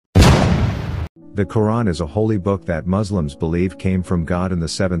The Quran is a holy book that Muslims believe came from God in the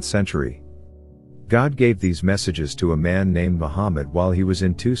 7th century. God gave these messages to a man named Muhammad while he was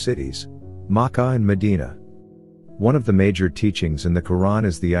in two cities, Makkah and Medina. One of the major teachings in the Quran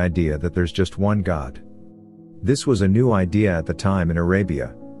is the idea that there's just one God. This was a new idea at the time in Arabia,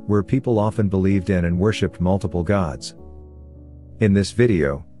 where people often believed in and worshipped multiple gods. In this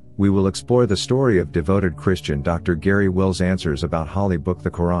video, we will explore the story of devoted Christian Dr. Gary Will's answers about Holy Book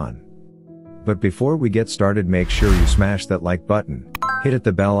the Quran. But before we get started, make sure you smash that like button, hit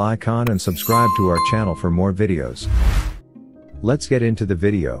the bell icon and subscribe to our channel for more videos. Let's get into the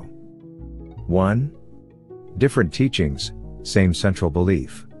video. 1. Different teachings, same central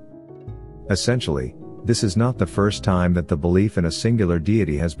belief. Essentially, this is not the first time that the belief in a singular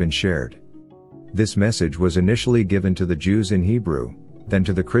deity has been shared. This message was initially given to the Jews in Hebrew, then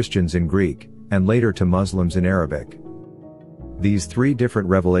to the Christians in Greek, and later to Muslims in Arabic. These three different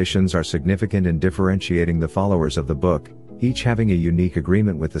revelations are significant in differentiating the followers of the book, each having a unique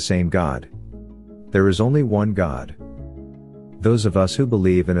agreement with the same God. There is only one God. Those of us who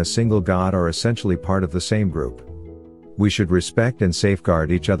believe in a single God are essentially part of the same group. We should respect and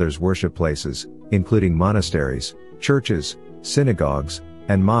safeguard each other's worship places, including monasteries, churches, synagogues,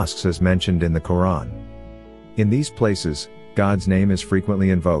 and mosques as mentioned in the Quran. In these places, God's name is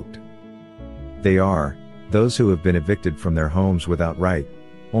frequently invoked. They are those who have been evicted from their homes without right,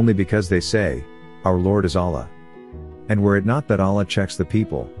 only because they say, "Our Lord is Allah." And were it not that Allah checks the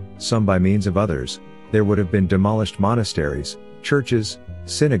people, some by means of others, there would have been demolished monasteries, churches,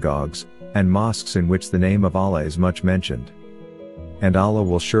 synagogues, and mosques in which the name of Allah is much mentioned. And Allah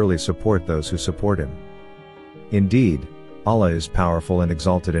will surely support those who support Him. Indeed, Allah is powerful and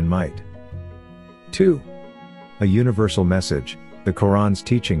exalted in might. 2. A universal message, the Quran's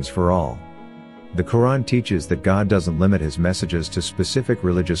teachings for all. The Quran teaches that God doesn't limit His messages to specific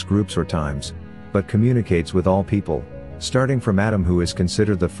religious groups or times, but communicates with all people, starting from Adam, who is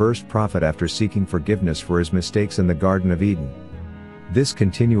considered the first prophet after seeking forgiveness for his mistakes in the Garden of Eden. This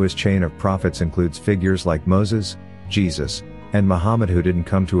continuous chain of prophets includes figures like Moses, Jesus, and Muhammad, who didn't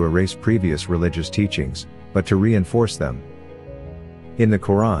come to erase previous religious teachings, but to reinforce them. In the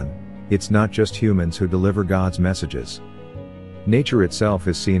Quran, it's not just humans who deliver God's messages. Nature itself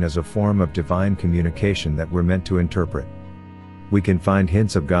is seen as a form of divine communication that we're meant to interpret. We can find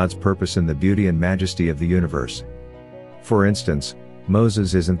hints of God's purpose in the beauty and majesty of the universe. For instance,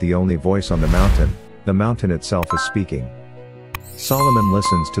 Moses isn't the only voice on the mountain itself is speaking. Solomon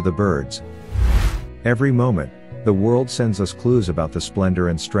listens to the birds. Every moment, the world sends us clues about the splendor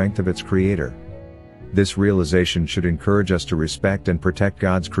and strength of its creator. This realization should encourage us to respect and protect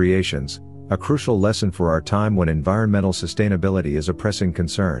God's creations, a crucial lesson for our time when environmental sustainability is a pressing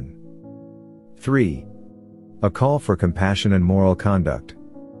concern. 3. A call for compassion and moral conduct.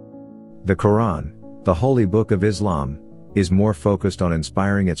 The Quran, the holy book of Islam, is more focused on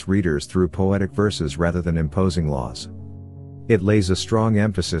inspiring its readers through poetic verses rather than imposing laws. It lays a strong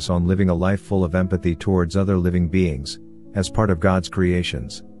emphasis on living a life full of empathy towards other living beings, as part of God's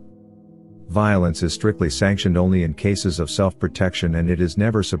creations. Violence is strictly sanctioned only in cases of self-protection, and it is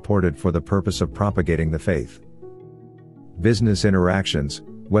never supported for the purpose of propagating the faith. Business interactions,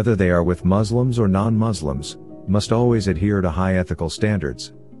 whether they are with Muslims or non-Muslims, must always adhere to high ethical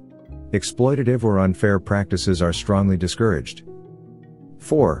standards. Exploitative or unfair practices are strongly discouraged.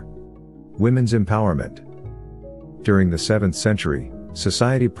 4. Women's empowerment. During the 7th century,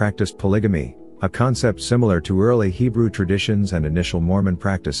 society practiced polygamy, a concept similar to early Hebrew traditions and initial Mormon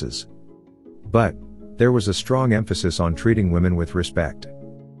practices. But there was a strong emphasis on treating women with respect.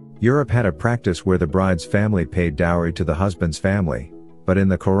 Europe had a practice where the bride's family paid dowry to the husband's family, but in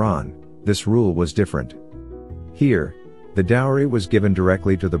the Quran, this rule was different. Here, the dowry was given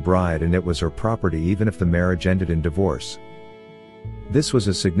directly to the bride and it was her property even if the marriage ended in divorce. This was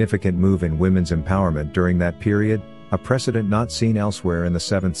a significant move in women's empowerment during that period, a precedent not seen elsewhere in the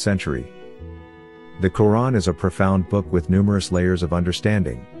 7th century. The Quran is a profound book with numerous layers of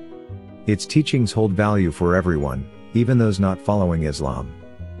understanding. Its teachings hold value for everyone, even those not following Islam.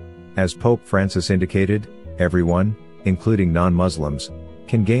 As Pope Francis indicated, everyone, including non-Muslims,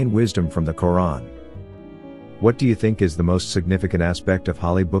 can gain wisdom from the Quran. What do you think is the most significant aspect of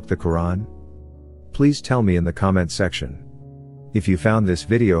Holy Book the Quran? Please tell me in the comment section. If you found this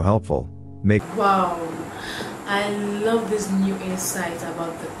video helpful, Wow, I love this new insight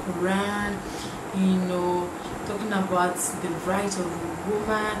about the Quran, talking about the right of the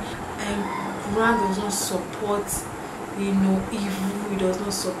woman, and Quran does not support, evil, it does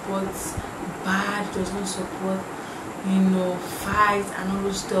not support bad, it does not support, fight and all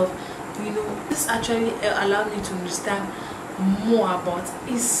those stuff. This actually allowed me to understand more about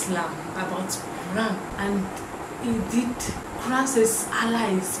Islam, about Quran, and he did. Quran says Allah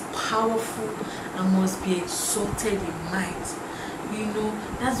is powerful and must be exalted in might. You know,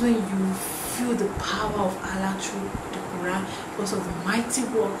 that's when you feel the power of Allah through the Quran because of the mighty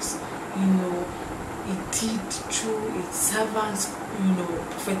works, you know, he did through its servants, you know,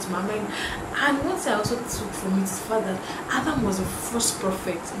 Prophet Muhammad. And what I also took from it is the fact that Adam was the first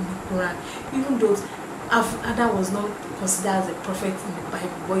prophet in the Quran, even though Adam was not considered as a prophet in the Bible,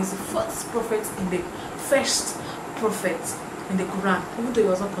 but he's the first prophet in the first prophet in the Quran, even though he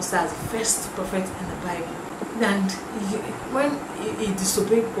was not considered as the first prophet in the Bible. And when he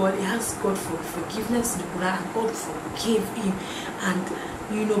disobeyed God, he asked God for forgiveness in the Quran, and God forgave him. And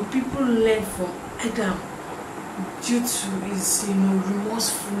you know, people learn from Adam due to his, you know,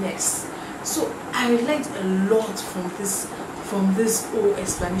 remorsefulness. So I learned a lot from this whole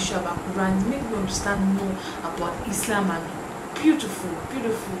explanation about Quran. It made me understand more about Islam, and beautiful.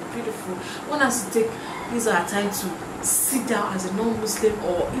 One has to take this time to sit down as a non-Muslim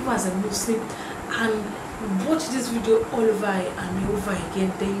or even as a Muslim and watch this video all over and over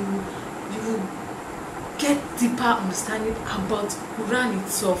again. Then you will get deeper understanding about Quran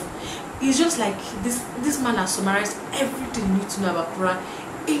itself. It's just like this man has summarized everything you need to know about Quran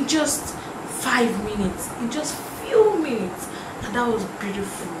in just 5 minutes, in just few minutes, and that was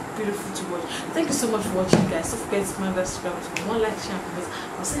beautiful to watch. Thank you so much for watching, guys. Don't forget to subscribe to one, like, share, and comment.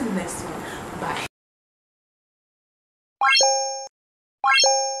 I'll see you in the next one. Bye.